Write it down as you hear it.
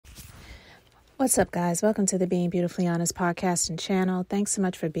What's up, guys? Welcome to the Being Beautifully Honest podcast and channel. Thanks so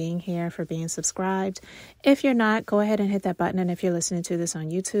much for being here, for being subscribed. If you're not, go ahead and hit that button. And if you're listening to this on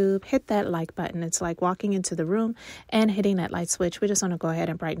YouTube, hit that like button. It's like walking into the room and hitting that light switch. We just want to go ahead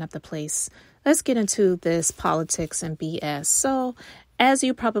and brighten up the place. Let's get into this politics and BS. So, as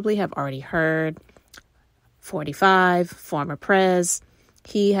you probably have already heard, 45, former prez,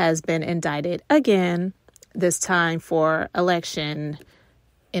 he has been indicted again, this time for election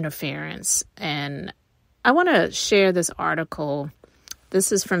interference. And I want to share this article.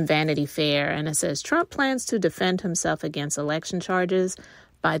 This is from Vanity Fair, and it says Trump plans to defend himself against election charges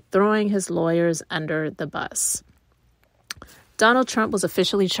by throwing his lawyers under the bus. Donald Trump was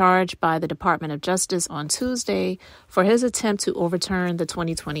officially charged by the Department of Justice on Tuesday for his attempt to overturn the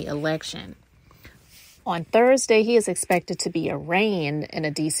 2020 election. On Thursday, he is expected to be arraigned in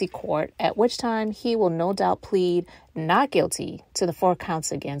a D.C. court, at which time he will no doubt plead not guilty to the 4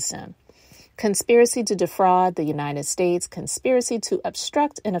 counts against him: conspiracy to defraud the United States, conspiracy to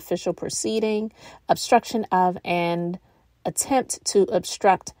obstruct an official proceeding, obstruction of an attempt to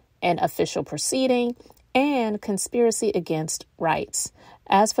obstruct an official proceeding, and conspiracy against rights.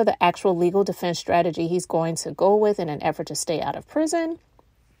 As for the actual legal defense strategy he's going to go with in an effort to stay out of prison,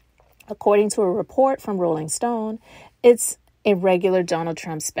 according to a report from Rolling Stone, it's a regular Donald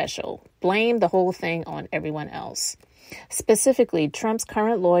Trump special. Blame the whole thing on everyone else. Specifically, Trump's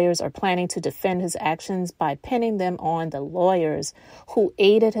current lawyers are planning to defend his actions by pinning them on the lawyers who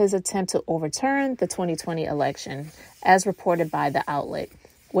aided his attempt to overturn the 2020 election, as reported by the outlet,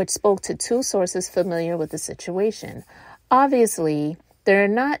 which spoke to 2 sources familiar with the situation. Obviously, they're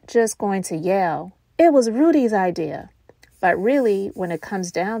not just going to yell, "It was Rudy's idea." But really, when it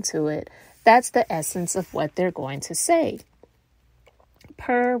comes down to it, that's the essence of what they're going to say.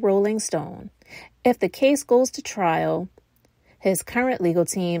 Per Rolling Stone, if the case goes to trial, his current legal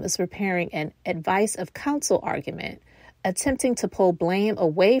team is preparing an advice of counsel argument, attempting to pull blame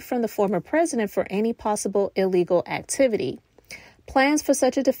away from the former president for any possible illegal activity. Plans for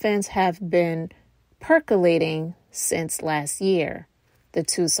such a defense have been percolating since last year, the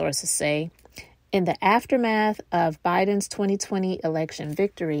 2 sources say. In the aftermath of Biden's 2020 election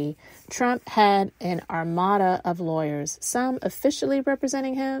victory, Trump had an armada of lawyers, some officially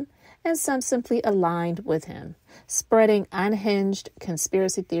representing him and some simply aligned with him, spreading unhinged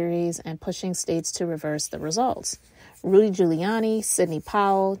conspiracy theories and pushing states to reverse the results. Rudy Giuliani, Sidney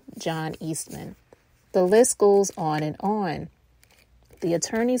Powell, John Eastman. The list goes on and on. The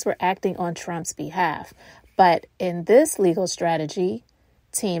attorneys were acting on Trump's behalf, but in this legal strategy,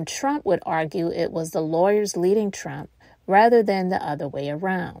 Team Trump would argue it was the lawyers leading Trump rather than the other way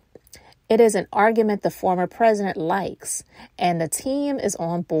around. It is an argument the former president likes, and the team is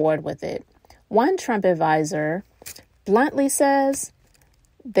on board with it. One Trump advisor bluntly says,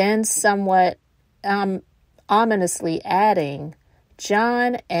 then somewhat ominously adding,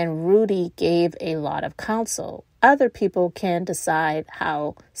 John and Rudy gave a lot of counsel. Other people can decide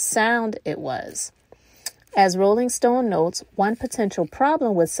how sound it was. As Rolling Stone notes, one potential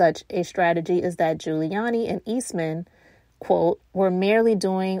problem with such a strategy is that Giuliani and Eastman, quote, were merely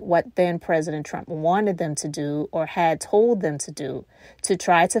doing what then President Trump wanted them to do or had told them to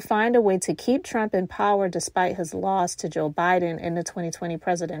try to find a way to keep Trump in power despite his loss to Joe Biden in the 2020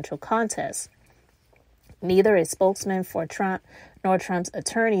 presidential contest. Neither a spokesman for Trump nor Trump's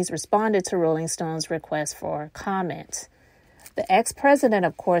attorneys responded to Rolling Stone's request for comment. The ex-president,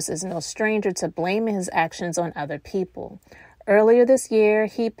 of course, is no stranger to blaming his actions on other people. Earlier this year,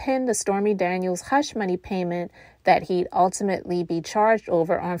 he pinned the Stormy Daniels hush money payment that he'd ultimately be charged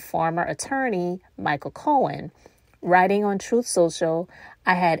over on former attorney Michael Cohen. Writing on Truth Social,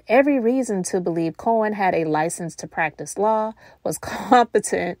 I had every reason to believe Cohen had a license to practice law, was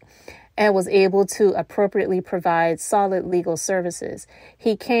competent, and was able to appropriately provide solid legal services.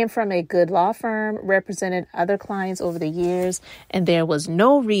 He came from a good law firm, represented other clients over the years, and there was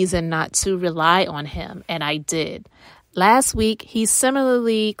no reason not to rely on him, and I did. Last week, he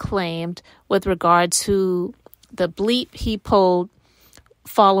similarly claimed with regard to the bleep he pulled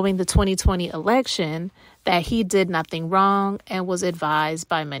following the 2020 election that he did nothing wrong and was advised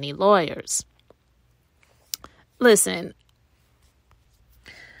by many lawyers. Listen,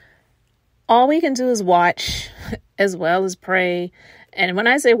 all we can do is watch as well as pray. And when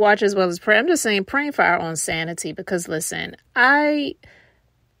I say watch as well as pray, I'm just saying praying for our own sanity because, listen, I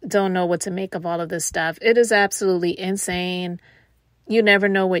don't know what to make of all of this stuff. It is absolutely insane. You never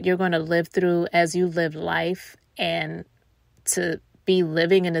know what you're going to live through as you live life. And to be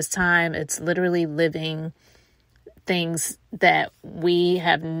living in this time, it's literally living things that we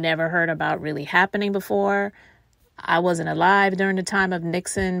have never heard about really happening before. I wasn't alive during the time of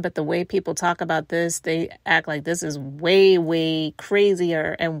Nixon, but the way people talk about this, they act like this is way, way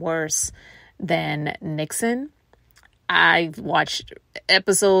crazier and worse than Nixon. I've watched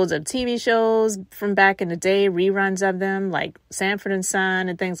episodes of TV shows from back in the day, reruns of them, like Sanford and Son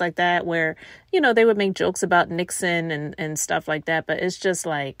and things like that, where, they would make jokes about Nixon and stuff like that. But it's just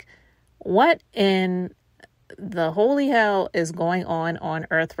like, what in the holy hell is going on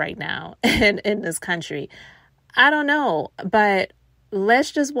earth right now and in this country? I don't know, but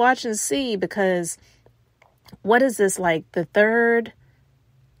let's just watch and see, because what is this, like the third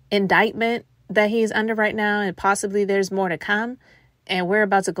indictment that he's under right now, and possibly there's more to come, and we're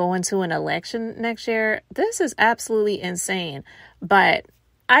about to go into an election next year? This is absolutely insane. But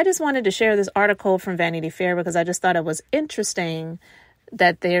I just wanted to share this article from Vanity Fair because I just thought it was interesting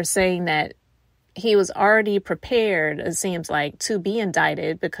that they're saying that he was already prepared, it seems like, to be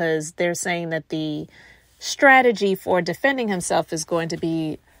indicted, because they're saying that the strategy for defending himself is going to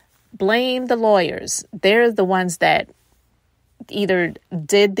be blame the lawyers. They're the ones that either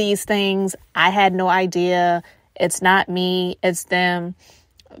did these things. I had no idea. It's not me, it's them.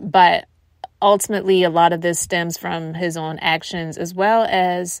 But ultimately, a lot of this stems from his own actions, as well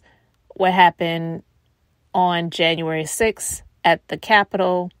as what happened on January 6th at the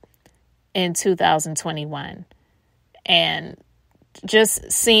Capitol in 2021. And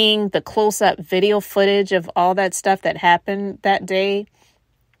just seeing the close-up video footage of all that stuff that happened that day,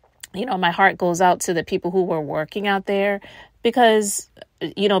 my heart goes out to the people who were working out there, because,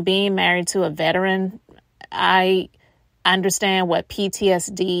 being married to a veteran, I understand what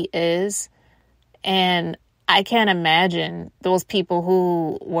PTSD is. And I can't imagine those people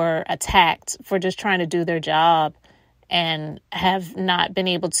who were attacked for just trying to do their job and have not been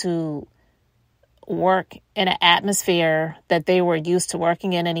able to work in an atmosphere that they were used to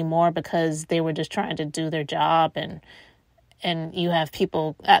working in anymore, because they were just trying to do their job. And you have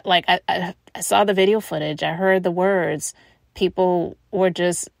people like, I saw the video footage, I heard the words, people were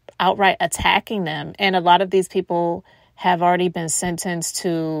just outright attacking them. And a lot of these people have already been sentenced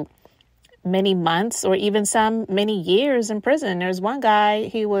to many months or even some many years in prison. There's one guy,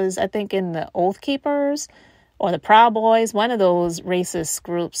 he was, I think, in the Oath Keepers or the Proud Boys, one of those racist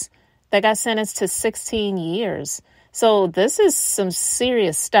groups, that got sentenced to 16 years. So this is some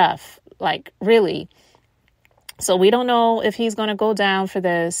serious stuff, like really. So we don't know if he's going to go down for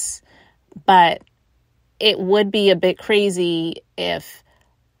this, but it would be a bit crazy if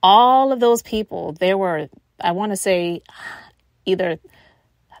all of those people, there were, I want to say, either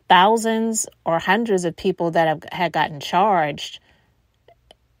thousands or hundreds of people that had gotten charged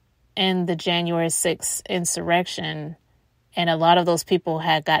in the January 6th insurrection. And a lot of those people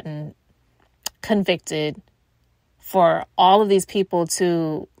had gotten convicted, for all of these people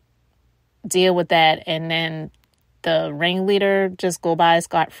to deal with that and then the ringleader just go by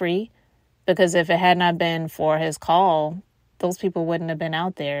scot-free. Because if it had not been for his call, those people wouldn't have been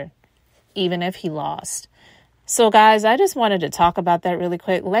out there, even if he lost. So guys, I just wanted to talk about that really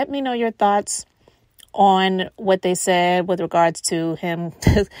quick. Let me know your thoughts on what they said with regards to him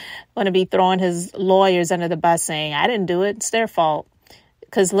going to be throwing his lawyers under the bus, saying, I didn't do it, it's their fault.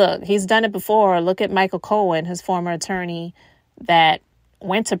 Because look, he's done it before. Look at Michael Cohen, his former attorney, that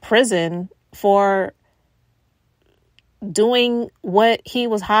went to prison for doing what he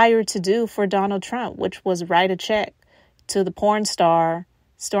was hired to do for Donald Trump, which was write a check to the porn star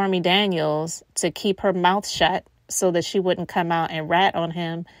Stormy Daniels to keep her mouth shut so that she wouldn't come out and rat on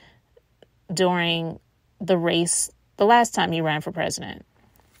him during the race the last time he ran for president.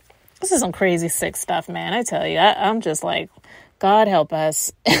 This is some crazy, sick stuff, man. I tell you, I'm just like, God help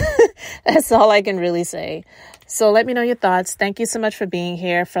us. That's all I can really say. So let me know your thoughts. Thank you so much for being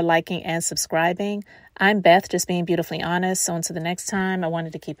here, for liking and subscribing. I'm Beth, just being beautifully honest. So until the next time, I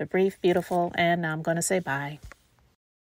wanted to keep it brief, beautiful, and I'm going to say bye.